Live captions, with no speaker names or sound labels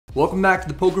Welcome back to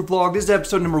the poker vlog. This is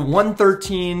episode number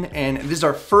 113, and this is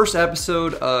our first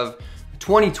episode of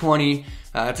 2020.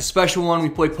 It's a special one. We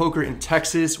play poker in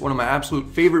Texas, one of my absolute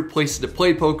favorite places to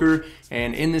play poker.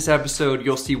 And in this episode,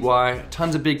 you'll see why.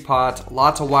 Tons of big pots,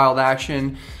 lots of wild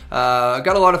action.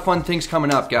 Got a lot of fun things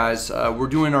coming up, guys. We're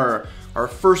doing our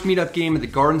first meetup game at the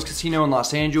Aspers Casino in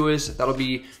Los Angeles. That'll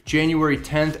be January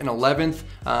 10th and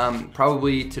 11th,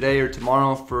 probably today or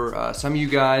tomorrow for some of you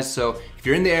guys. So if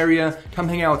you're in the area, come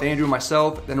hang out with Andrew and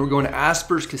myself. Then we're going to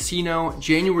Aspers Casino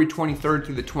January 23rd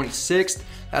through the 26th.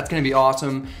 That's gonna be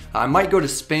awesome. I might go to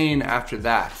Spain after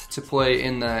that to play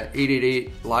in the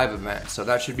 888 live event. So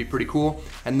that should be pretty cool.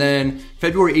 And then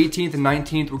February 18th and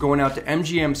 19th, we're going out to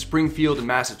MGM Springfield in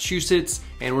Massachusetts,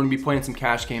 and we're gonna be playing some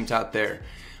cash games out there.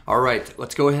 All right,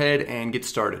 let's go ahead and get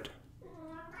started.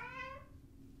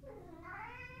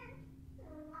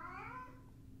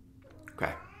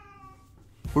 Okay.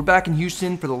 We're back in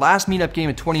Houston for the last meetup game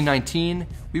of 2019.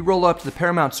 We roll up to the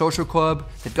Paramount Social Club.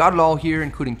 They've got it all here,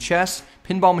 including chess,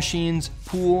 pinball machines,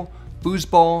 pool,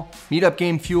 foosball, meetup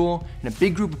game fuel, and a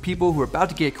big group of people who are about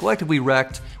to get collectively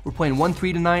wrecked. We're playing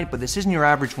 1-3 tonight, but this isn't your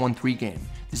average 1-3 game.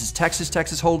 This is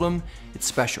Texas Hold'em. It's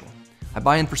special. I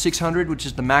buy in for 600, which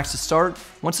is the max to start.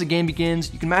 Once the game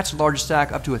begins, you can match the largest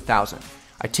stack up to 1,000.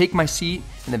 I take my seat,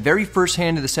 and the very first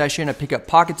hand of the session, I pick up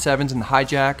pocket sevens in the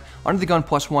hijack. Under the gun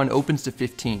 +1 opens to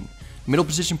 15. The middle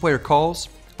position player calls.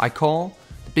 I call.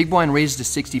 The big blind raises to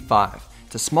 65.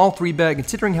 It's a small 3-bet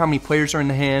considering how many players are in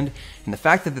the hand and the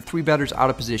fact that the 3-better's out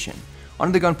of position.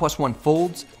 Under the gun +1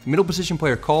 folds. The middle position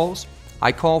player calls.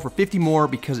 I call for 50 more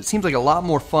because it seems like a lot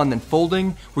more fun than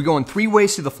folding. We're going 3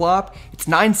 ways to the flop. It's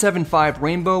 9-7-5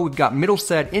 rainbow. We've got middle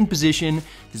set in position.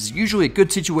 This is usually a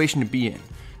good situation to be in.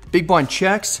 The big blind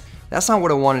checks. That's not what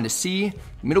I wanted to see.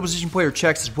 The middle position player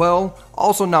checks as well.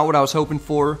 Also not what I was hoping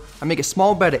for. I make a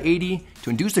small bet at 80 to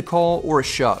induce a call or a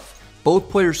shove. Both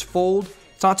players fold.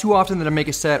 It's not too often that I make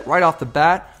a set right off the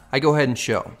bat. I go ahead and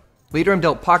show. Later I'm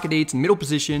dealt pocket 8s in middle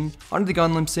position, under the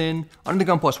gun limps in, under the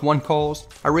gun +1 calls,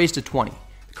 I raise to 20.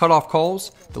 The cutoff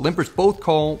calls, the limpers both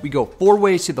call, we go 4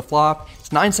 ways to the flop,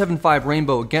 it's 9-7-5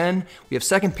 rainbow again, we have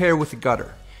second pair with the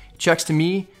gutter. It checks to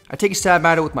me, I take a stab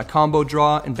at it with my combo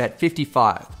draw and bet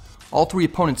 55. All 3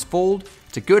 opponents fold,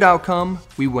 it's a good outcome,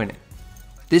 we win it.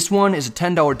 This one is a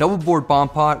 $10 double board bomb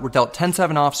pot, we're dealt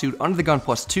 10-7 offsuit under the gun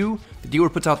 +2, the dealer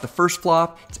puts out the first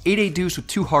flop, it's 8-8 deuce with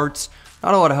 2 hearts,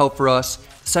 not a lot of help for us.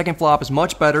 The second flop is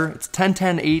much better. It's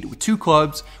 10-10-8 with 2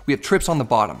 clubs. We have trips on the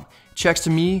bottom. Checks to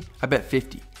me, I bet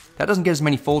 50. That doesn't get as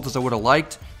many folds as I would have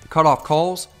liked. The cutoff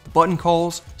calls, the button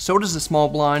calls, so does the small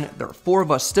blind. There are 4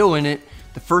 of us still in it.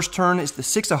 The first turn is the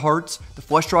 6 of hearts. The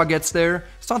flush draw gets there.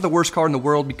 It's not the worst card in the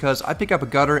world because I pick up a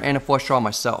gutter and a flush draw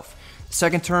myself. The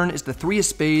second turn is the 3 of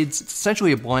spades. It's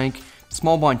essentially a blank. The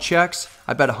small blind checks,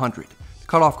 I bet 100. The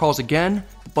cutoff calls again.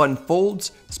 Button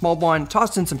folds, small blind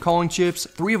tossed in some calling chips,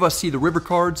 3 of us see the river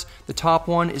cards, the top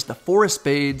one is the 4 of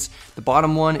spades, the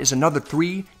bottom one is another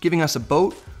 3, giving us a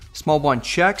boat, small blind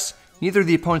checks, neither of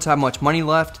the opponents have much money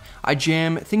left, I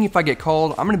jam, thinking if I get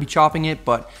called, I'm going to be chopping it,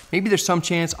 but maybe there's some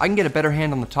chance I can get a better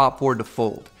hand on the top board to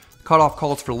fold. The cutoff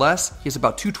calls for less, he has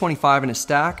about 225 in his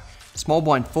stack, small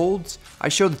blind folds, I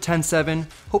show the 10-7,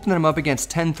 hoping that I'm up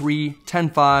against 10-3,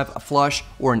 10-5, a flush,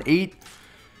 or an 8.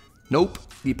 Nope.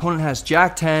 The opponent has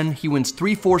Jack 10, he wins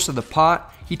 3/4 of the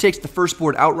pot, he takes the first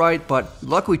board outright, but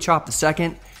luckily chopped the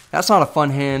second. That's not a fun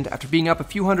hand. After being up a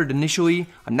few hundred initially,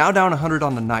 I'm now down 100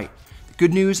 on the night. The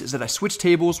good news is that I switched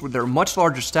tables where there are much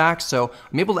larger stacks, so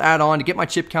I'm able to add on to get my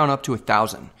chip count up to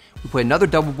 1,000. We play another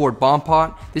double board bomb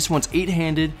pot, this one's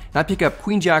 8-handed, and I pick up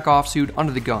Queen Jack offsuit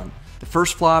under the gun. The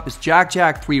first flop is Jack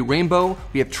Jack 3 rainbow,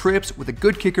 we have trips with a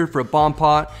good kicker for a bomb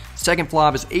pot. The second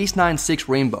flop is Ace 9 6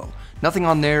 rainbow. Nothing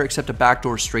on there except a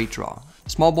backdoor straight draw.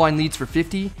 Small blind leads for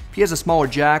 50. If he has a smaller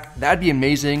jack, that'd be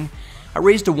amazing. I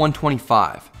raise to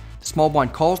 125. The small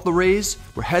blind calls the raise.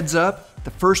 We're heads up.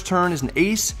 The first turn is an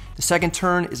ace. The second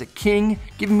turn is a king,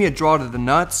 giving me a draw to the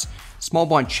nuts. Small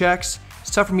blind checks.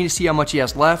 It's tough for me to see how much he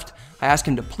has left. I ask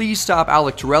him to please stop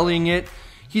Alec Torelliing it.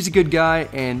 He's a good guy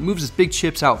and moves his big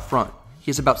chips out front. He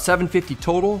has about 750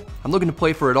 total. I'm looking to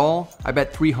play for it all. I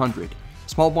bet 300.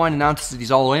 Small blind announces that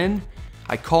he's all in.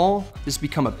 I call, this has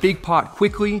become a big pot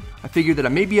quickly. I figure that I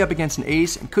may be up against an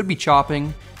ace and could be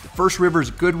chopping. The first river is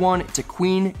a good one, it's a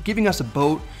queen, giving us a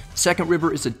boat. The second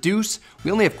river is a deuce.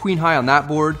 We only have queen high on that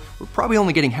board. We're probably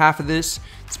only getting half of this.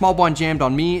 Small blind jammed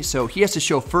on me, so he has to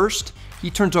show first. He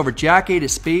turns over Jack 8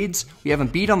 of spades. We have him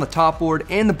beat on the top board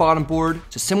and the bottom board.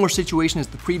 It's a similar situation as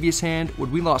the previous hand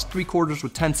when we lost 3/4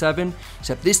 with 10-7,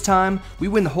 except this time we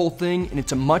win the whole thing and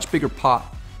it's a much bigger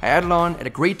pot. I added on at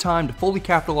a great time to fully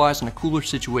capitalize on a cooler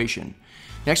situation.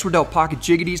 Next we're dealt pocket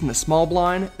jiggities in the small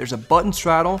blind. There's a button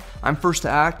straddle. I'm first to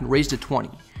act and raised to 20.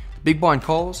 The big blind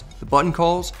calls, the button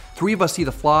calls, 3 of us see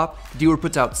the flop. The dealer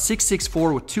puts out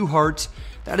 6-6-4 with 2 hearts.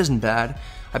 That isn't bad.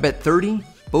 I bet 30.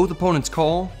 Both opponents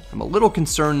call. I'm a little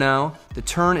concerned now. The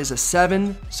turn is a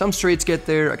 7. Some straights get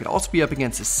there. I could also be up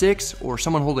against a 6 or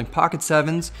someone holding pocket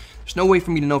 7s. There's no way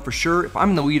for me to know for sure if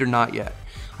I'm in the lead or not yet.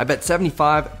 I bet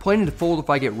 75, planning to fold if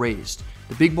I get raised.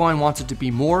 The big blind wants it to be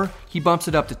more. He bumps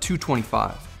it up to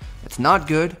 225. That's not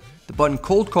good. The button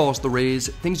cold calls the raise.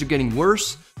 Things are getting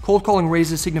worse. Cold calling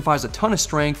raises signifies a ton of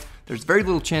strength. There's very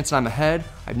little chance that I'm ahead.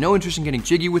 I have no interest in getting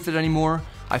jiggy with it anymore.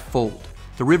 I fold.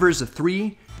 The river is a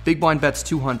 3. Big blind bets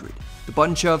 200. The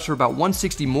button shoves for about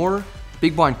 160 more. The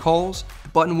big blind calls. The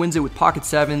button wins it with pocket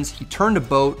 7s. He turned a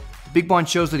boat. The big blind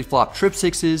shows that he flopped trip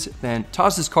 6s, then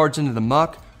tossed his cards into the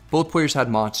muck. Both players had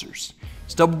monsters.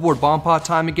 It's double board bomb pot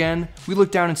time again. We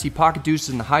look down and see pocket deuces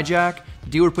in the hijack. The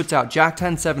dealer puts out Jack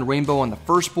 10-7 rainbow on the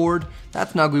first board.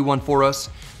 That's an ugly one for us.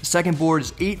 The second board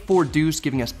is 8-4 deuce,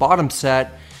 giving us bottom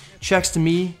set. Checks to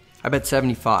me. I bet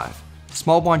 75.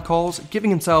 Small blind calls, giving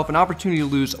himself an opportunity to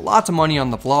lose lots of money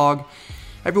on the vlog.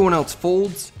 Everyone else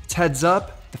folds. It's heads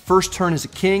up. The first turn is a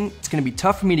king. It's going to be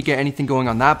tough for me to get anything going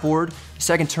on that board. The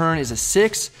second turn is a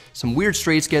 6. Some weird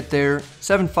straights get there.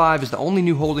 7-5 is the only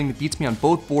new holding that beats me on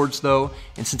both boards though,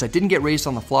 and since I didn't get raised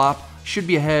on the flop, I should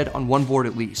be ahead on one board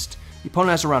at least. The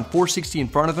opponent has around 460 in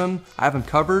front of him. I have him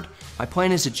covered. My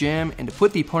plan is to jam and to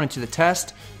put the opponent to the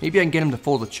test. Maybe I can get him to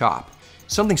fold a chop.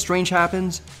 Something strange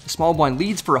happens. The small blind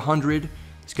leads for 100.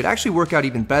 This could actually work out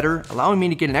even better, allowing me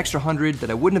to get an extra 100 that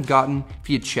I wouldn't have gotten if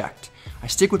he had checked. I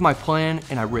stick with my plan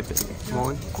and I rip it.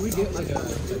 Can we get like a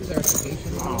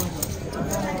clarification?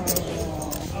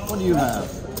 What do you have?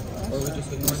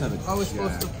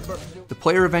 The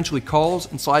player eventually calls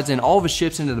and slides in all of his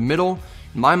chips into the middle.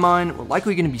 In my mind, we're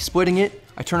likely going to be splitting it.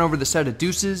 I turn over the set of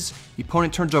deuces. The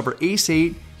opponent turns over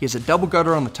ace-8. He has a double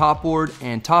gutter on the top board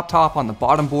and top on the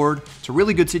bottom board. It's a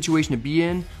really good situation to be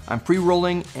in. I'm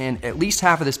pre-rolling and at least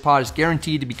half of this pot is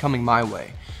guaranteed to be coming my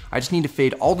way. I just need to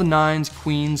fade all the 9s,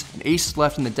 queens, and aces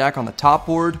left in the deck on the top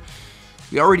board.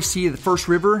 We already see the first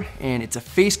river and it's a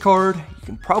face card. You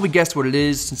can probably guess what it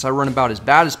is since I run about as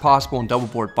bad as possible in double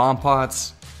board bomb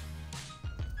pots.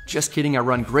 Just kidding, I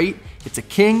run great. It's a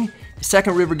king. The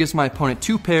second river gives my opponent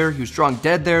 2 pair. He was drawing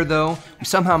dead there though. We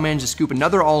somehow managed to scoop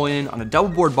another all-in on a double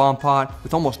board bomb pot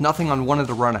with almost nothing on one of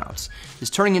the runouts.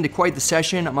 It's turning into quite the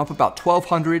session. I'm up about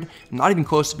 1200. I'm not even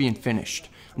close to being finished.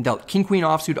 I'm dealt king-queen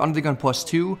offsuit under the gun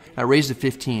 +2 and I raised to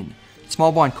 15. The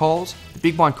small blind calls. The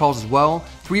big blind calls as well.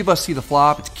 3 of us see the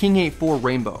flop. It's king 8-4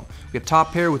 rainbow. We have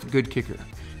top pair with a good kicker.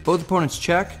 Both opponents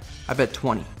check. I bet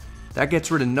 20. That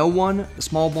gets rid of no one. The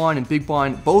small blind and big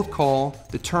blind both call.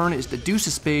 The turn is the deuce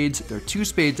of spades. There are 2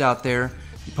 spades out there.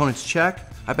 The opponents check.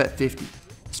 I bet 50.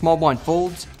 The small blind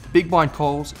folds. The big blind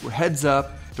calls. We're heads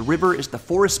up. The river is the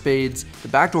 4 of spades. The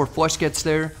backdoor flush gets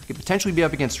there. I could potentially be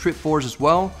up against trip 4s as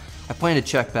well. I plan to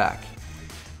check back.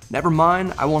 Never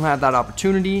mind, I won't have that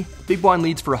opportunity. Big blind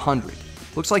leads for 100.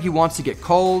 Looks like he wants to get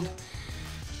called.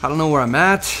 I don't know where I'm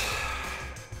at.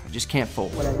 I just can't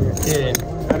fold.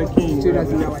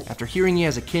 After hearing he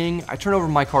has a king, I turn over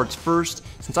my cards first,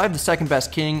 since I have the second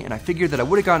best king, and I figured that I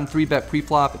would have gotten 3-bet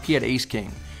pre-flop if he had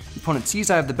ace-king. The opponent sees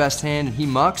I have the best hand and he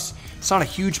mucks. It's not a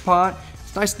huge pot.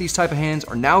 It's nice that these type of hands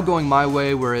are now going my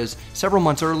way, whereas several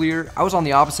months earlier, I was on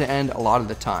the opposite end a lot of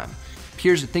the time. It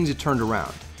appears that things have turned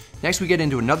around. Next we get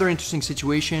into another interesting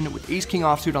situation with ace-king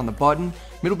offsuit on the button.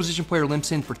 Middle position player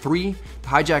limps in for 3. The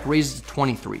hijack raises to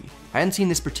 23. I hadn't seen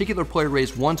this particular player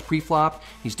raise once pre-flop.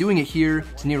 He's doing it here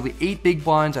to nearly 8 big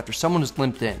blinds after someone has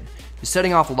limped in. He's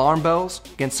setting off alarm bells.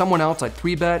 Against someone else, I'd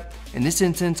 3-bet. In this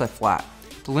instance, I flat.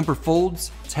 The limper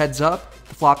folds. It's heads up.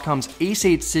 The flop comes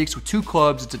ace-8-6 with 2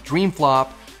 clubs. It's a dream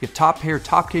flop. We have top pair,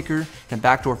 top kicker, and a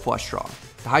backdoor flush draw.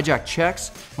 The hijack checks.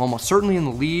 I'm almost certainly in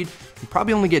the lead. You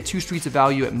probably only get 2 streets of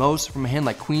value at most from a hand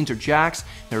like queens or jacks.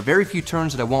 There are very few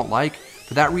turns that I won't like.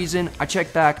 For that reason, I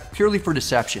check back purely for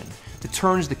deception. The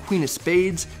turn is the queen of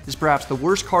spades. This is perhaps the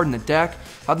worst card in the deck.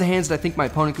 Of the hands that I think my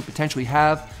opponent could potentially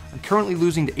have, I'm currently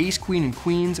losing to ace, queen, and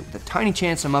queens with a tiny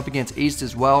chance I'm up against aces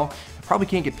as well. I probably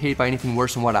can't get paid by anything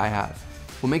worse than what I have.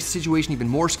 What makes the situation even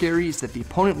more scary is that the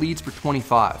opponent leads for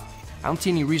 25. I don't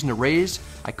see any reason to raise.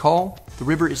 I call. The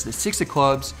river is the 6 of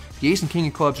clubs. The ace and king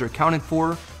of clubs are accounted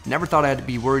for. Never thought I had to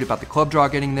be worried about the club draw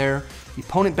getting there. The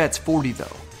opponent bets 40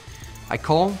 though. I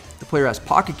call. The player has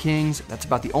pocket kings. That's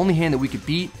about the only hand that we could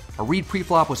beat. Our read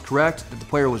pre-flop was correct, that the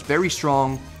player was very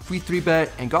strong. Free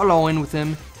 3-bet and got it all in with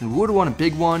him, and we would have won a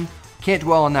big one. Can't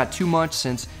dwell on that too much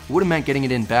since it would have meant getting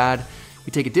it in bad.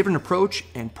 We take a different approach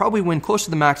and probably win close to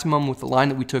the maximum with the line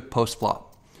that we took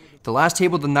post-flop. The last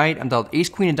table of the night, I'm dealt ace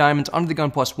queen of diamonds under the gun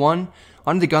 +1,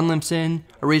 under the gun limps in,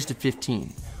 I raised to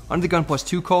 15. Under the gun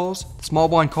 +2 calls, the small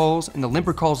blind calls, and the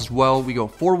limper calls as well. We go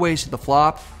 4 ways to the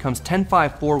flop, comes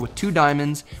 10-5-4 with 2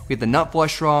 diamonds. We have the nut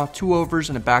flush draw, 2 overs,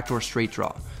 and a backdoor straight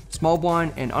draw. Small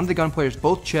blind and under the gun players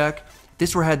both check. If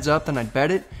this were heads up, then I'd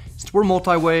bet it. Since we're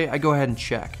multi-way, I go ahead and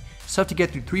check. It's tough to get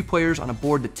through 3 players on a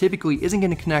board that typically isn't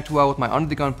going to connect well with my under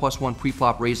the gun +1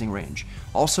 pre-flop raising range.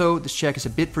 Also, this check is a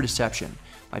bit for deception.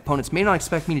 My opponents may not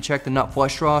expect me to check the nut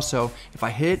flush draw, so if I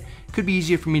hit, it could be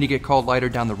easier for me to get called lighter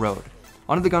down the road.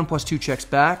 Under the gun +2 checks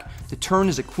back. The turn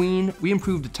is a queen. We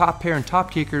improve the top pair and top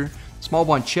kicker. Small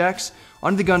blind checks.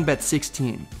 Under the gun bets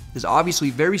 16. This is obviously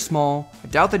very small. I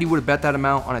doubt that he would have bet that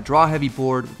amount on a draw heavy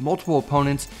board with multiple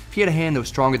opponents if he had a hand that was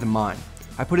stronger than mine.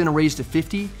 I put in a raise to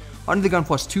 50. Under the gun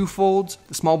 +2 folds.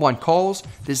 The small blind calls.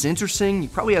 This is interesting. He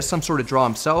probably has some sort of draw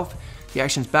himself. The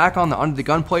action's back on the under the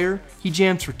gun player. He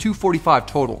jams for 245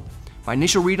 total. My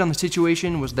initial read on the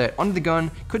situation was that under the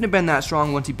gun couldn't have been that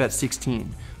strong once he bet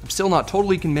 16. I'm still not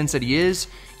totally convinced that he is.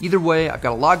 Either way, I've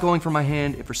got a lot going for my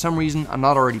hand if for some reason I'm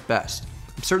not already best.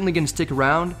 I'm certainly going to stick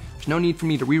around. There's no need for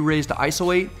me to re-raise to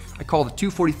isolate. I call the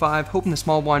 245, hoping the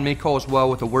small blind may call as well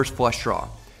with a worse flush draw.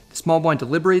 The small blind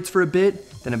deliberates for a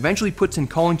bit, then eventually puts in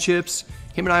calling chips.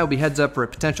 Him and I will be heads up for a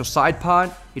potential side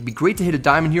pot. It'd be great to hit a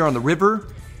diamond here on the river,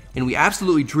 and we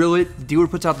absolutely drill it. The dealer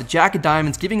puts out the jack of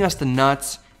diamonds, giving us the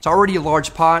nuts. It's already a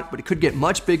large pot, but it could get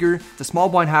much bigger if the small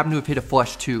blind happened to have hit a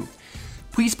flush too.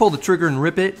 Please pull the trigger and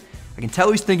rip it. I can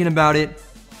tell he's thinking about it.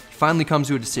 He finally comes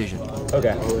to a decision.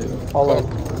 Okay. All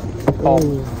in.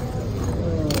 Call.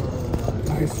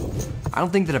 I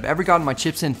don't think that I've ever gotten my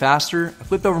chips in faster. I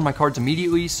flipped over my cards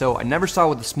immediately, so I never saw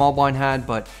what the small blind had,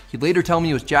 but he'd later tell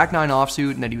me it was Jack-9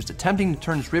 offsuit and that he was attempting to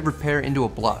turn his river pair into a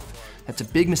bluff. That's a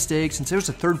big mistake. Since there was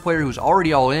a third player who was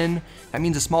already all in, that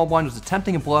means the small blind was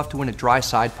attempting a bluff to win a dry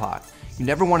side pot. You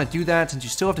never want to do that since you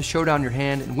still have to show down your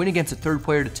hand and win against a third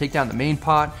player to take down the main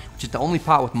pot, which is the only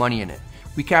pot with money in it.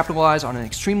 We capitalize on an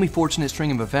extremely fortunate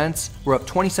string of events. We're up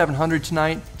 2,700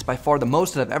 tonight. It's by far the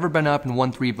most that I've ever been up in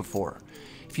 1-3 before.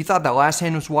 If you thought that last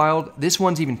hand was wild, this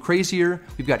one's even crazier.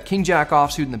 We've got King-Jack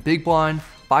offsuit in the big blind,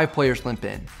 5 players limp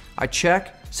in. I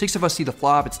check, 6 of us see the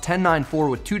flop, it's 10-9-4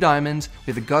 with 2 diamonds,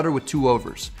 we have a gutter with 2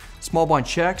 overs. Small blind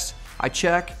checks, I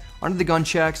check, under the gun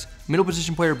checks, middle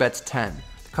position player bets 10.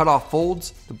 The cutoff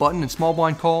folds, the button and small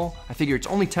blind call, I figure it's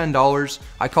only $10,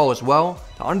 I call as well.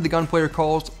 The under the gun player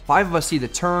calls, 5 of us see the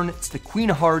turn, it's the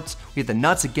queen of hearts, we have the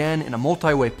nuts again in a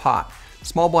multi-way pot.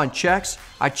 Small blind checks,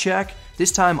 I check,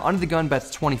 this time under the gun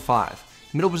bets 25.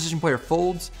 Middle position player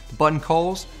folds, the button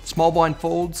calls, small blind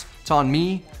folds, it's on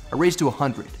me, I raise to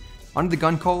 100. Under the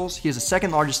gun calls, he has the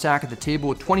second largest stack at the table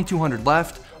with 2,200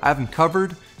 left. I have him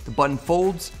covered. The button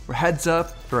folds. We're heads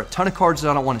up. There are a ton of cards that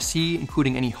I don't want to see,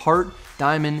 including any heart,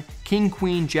 diamond, king,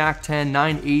 queen, jack 10,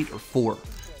 9, 8, or 4.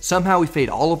 Somehow we fade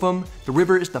all of them. The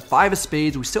river is the 5 of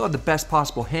spades. We still have the best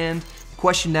possible hand. The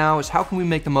question now is how can we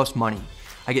make the most money?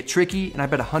 I get tricky and I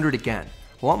bet 100 again.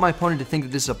 I want my opponent to think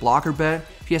that this is a blocker bet.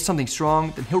 If he has something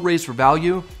strong, then he'll raise for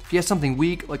value. If he has something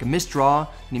weak, like a missed draw,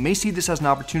 then he may see this as an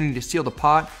opportunity to steal the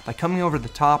pot by coming over the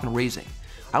top and raising.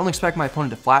 I don't expect my opponent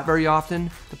to flat very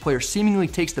often. The player seemingly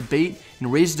takes the bait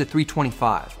and raises to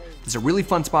 325. This is a really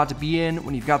fun spot to be in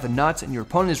when you've got the nuts and your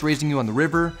opponent is raising you on the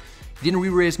river. He didn't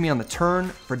re-raise me on the turn.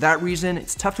 For that reason,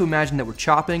 it's tough to imagine that we're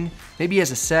chopping. Maybe he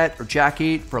has a set or jack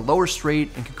 8 for a lower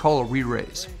straight and can call a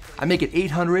re-raise. I make it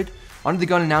 800. Under the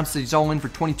gun announces that he's all in for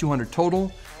 2,200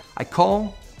 total. I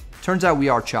call. Turns out we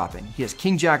are chopping. He has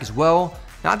king-jack as well.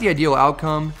 Not the ideal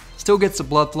outcome. Still gets the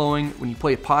blood flowing when you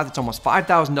play a pot that's almost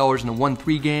 $5,000 in a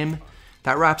 1-3 game.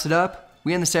 That wraps it up.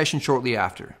 We end the session shortly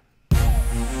after.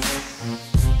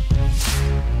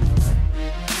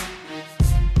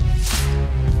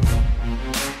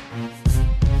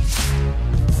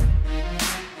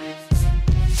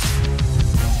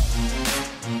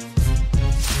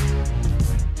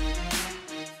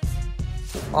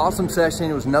 Awesome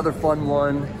session. It was another fun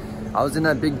one. I was in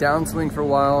that big downswing for a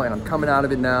while and I'm coming out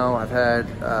of it now. I've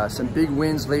had some big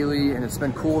wins lately and it's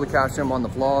been cool to capture them on the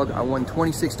vlog. I won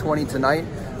 26-20 tonight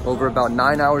over about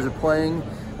 9 hours of playing.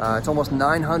 It's almost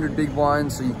 900 big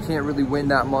blinds, so you can't really win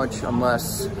that much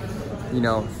unless, you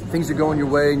know, things are going your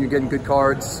way and you're getting good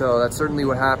cards. So that's certainly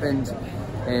what happened.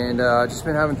 And just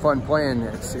been having fun playing.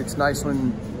 It's nice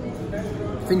when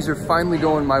things are finally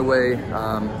going my way,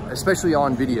 especially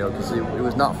on video, because it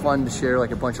was not fun to share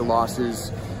like a bunch of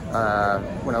losses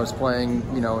when I was playing,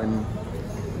 you know, in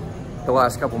the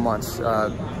last couple months,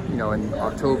 you know, in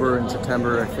October and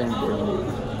September, I think. And,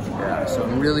 yeah, so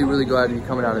I'm really, really glad to be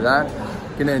coming out of that.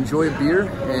 Gonna enjoy a beer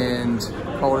and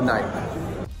call it a night.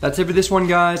 That's it for this one,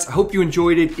 guys. I hope you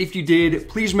enjoyed it. If you did,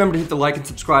 please remember to hit the like and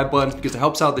subscribe buttons because it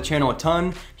helps out the channel a ton.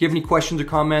 If you have any questions or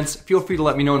comments, feel free to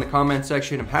let me know in the comment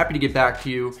section. I'm happy to get back to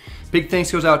you. Big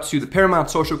thanks goes out to the Paramount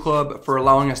Social Club for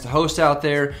allowing us to host out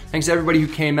there. Thanks to everybody who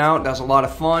came out. That was a lot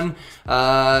of fun.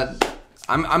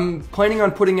 I'm planning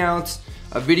on putting out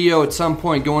a video at some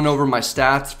point going over my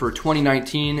stats for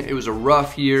 2019. It was a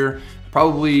rough year,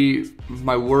 probably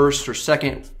my worst or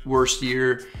second worst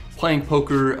year playing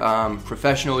poker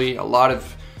professionally. A lot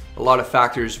of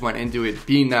factors went into it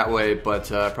being that way, but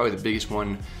probably the biggest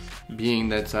one being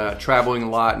that traveling a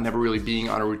lot, never really being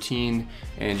on a routine,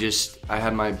 and just I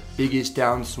had my biggest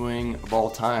downswing of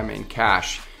all time in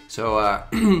cash. So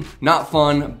not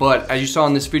fun, but as you saw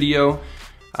in this video,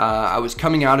 I was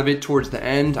coming out of it towards the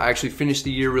end. I actually finished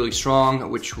the year really strong,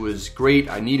 which was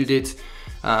great. I needed it.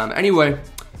 Anyway,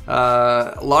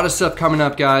 a lot of stuff coming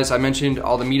up, guys. I mentioned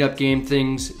all the meetup game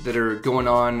things that are going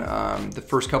on the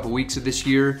first couple weeks of this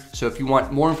year. So if you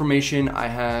want more information, I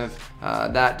have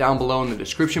that down below in the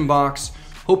description box.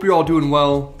 Hope you're all doing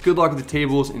well. Good luck with the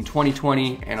tables in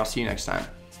 2020, and I'll see you next time.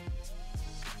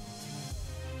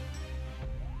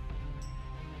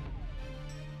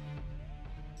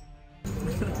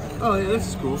 Oh yeah, this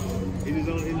is cool. He's his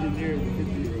own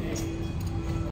engineer.